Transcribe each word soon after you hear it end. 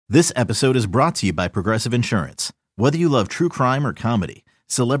This episode is brought to you by Progressive Insurance. Whether you love true crime or comedy,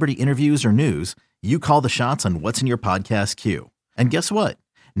 celebrity interviews or news, you call the shots on what's in your podcast queue. And guess what?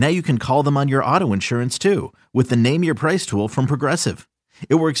 Now you can call them on your auto insurance too with the Name Your Price tool from Progressive.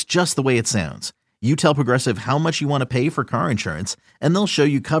 It works just the way it sounds. You tell Progressive how much you want to pay for car insurance, and they'll show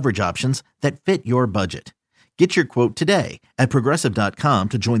you coverage options that fit your budget. Get your quote today at Progressive.com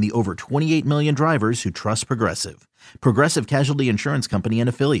to join the over 28 million drivers who trust Progressive. Progressive Casualty Insurance Company and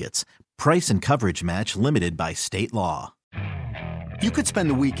Affiliates. Price and coverage match limited by state law. You could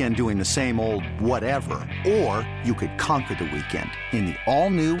spend the weekend doing the same old whatever, or you could conquer the weekend in the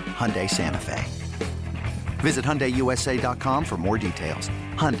all-new Hyundai Santa Fe. Visit HyundaiUSA.com for more details.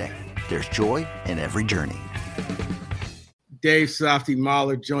 Hyundai, there's joy in every journey. Dave Softy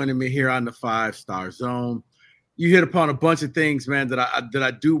Mahler joining me here on the 5-Star Zone. You hit upon a bunch of things, man, that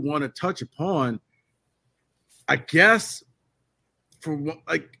I do want to touch upon. I guess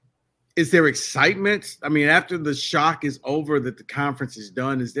is there excitement? I mean, after the shock is over that the conference is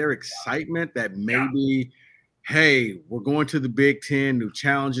done, is there excitement that maybe, hey, we're going to the Big Ten, new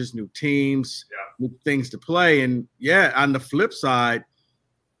challenges, new teams, new things to play? And on the flip side,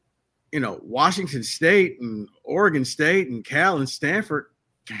 Washington State and Oregon State and Cal and Stanford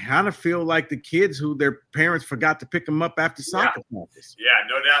kind of feel like the kids who their parents forgot to pick them up after soccer practice. Yeah,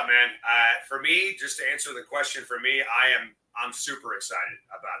 no doubt, man. For me, just to answer the question, I'm super excited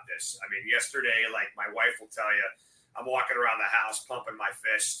about this. I mean, yesterday, like my wife will tell you, I'm walking around the house pumping my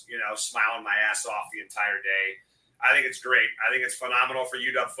fist, smiling my ass off the entire day. I think it's great. I think it's phenomenal for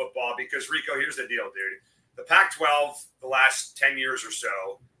UW football because, Rico, here's the deal, dude. The Pac-12, the last 10 years or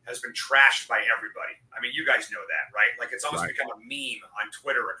so, has been trashed by everybody. I mean, you guys know that, right? Like it's almost become a meme on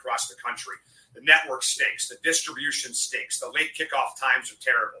Twitter across the country. The network stinks. The distribution stinks. The late kickoff times are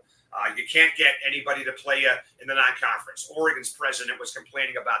terrible. You can't get anybody to play you in the non-conference. Oregon's president was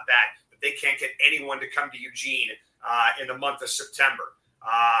complaining about that they can't get anyone to come to Eugene in the month of September.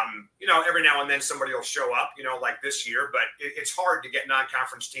 Every now and then somebody will show up, like this year, but it's hard to get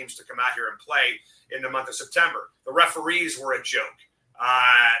non-conference teams to come out here and play in the month of September. The referees were a joke.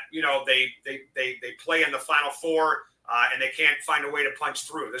 They play in the Final Four and they can't find a way to punch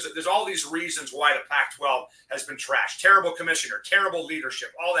through. There's all these reasons why the Pac-12 has been trashed. Terrible commissioner, terrible leadership,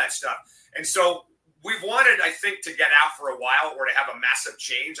 all that stuff. And so we've wanted, I think, to get out for a while or to have a massive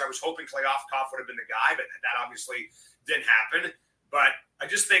change. I was hoping Clay Offkoff would have been the guy, but that obviously didn't happen. But I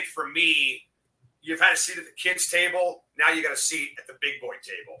just think for me, you've had a seat at the kids' table. Now you got a seat at the big boy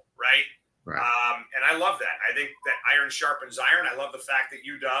table, right? Right. And I love that. I think that iron sharpens iron. I love the fact that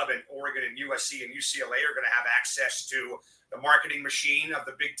UW and Oregon and USC and UCLA are going to have access to the marketing machine of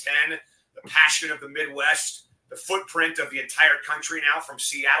the Big Ten, the passion of the Midwest, the footprint of the entire country now from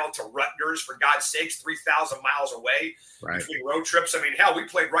Seattle to Rutgers, for God's sakes, 3,000 miles away between road trips. I mean, hell, we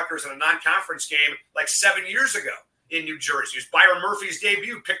played Rutgers in a non-conference game like 7 years ago in New Jersey. It was Byron Murphy's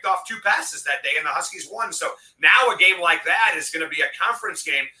debut, picked off 2 passes that day, and the Huskies won. So now a game like that is going to be a conference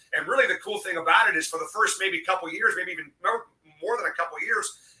game. And really the cool thing about it is for the first maybe couple years, maybe even more than a couple years,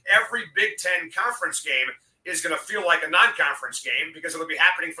 every Big Ten conference game is going to feel like a non-conference game because it'll be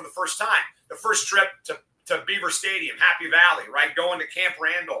happening for the first time. The first trip to Beaver Stadium, Happy Valley, right? Going to Camp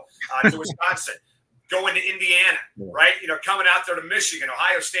Randall to Wisconsin. Going to Indiana, right? Coming out there to Michigan,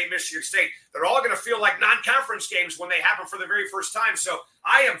 Ohio State, Michigan State. They're all going to feel like non-conference games when they happen for the very first time. So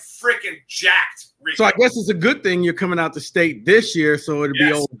I am freaking jacked, Rico. So I guess it's a good thing you're coming out to state this year, so it'll be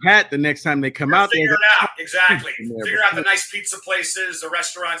old hat the next time they come out. Figure it out. Exactly. Figure out the nice pizza places, the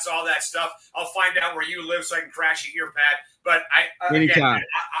restaurants, all that stuff. I'll find out where you live so I can crash at your pad. But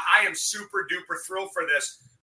I am super duper thrilled for this.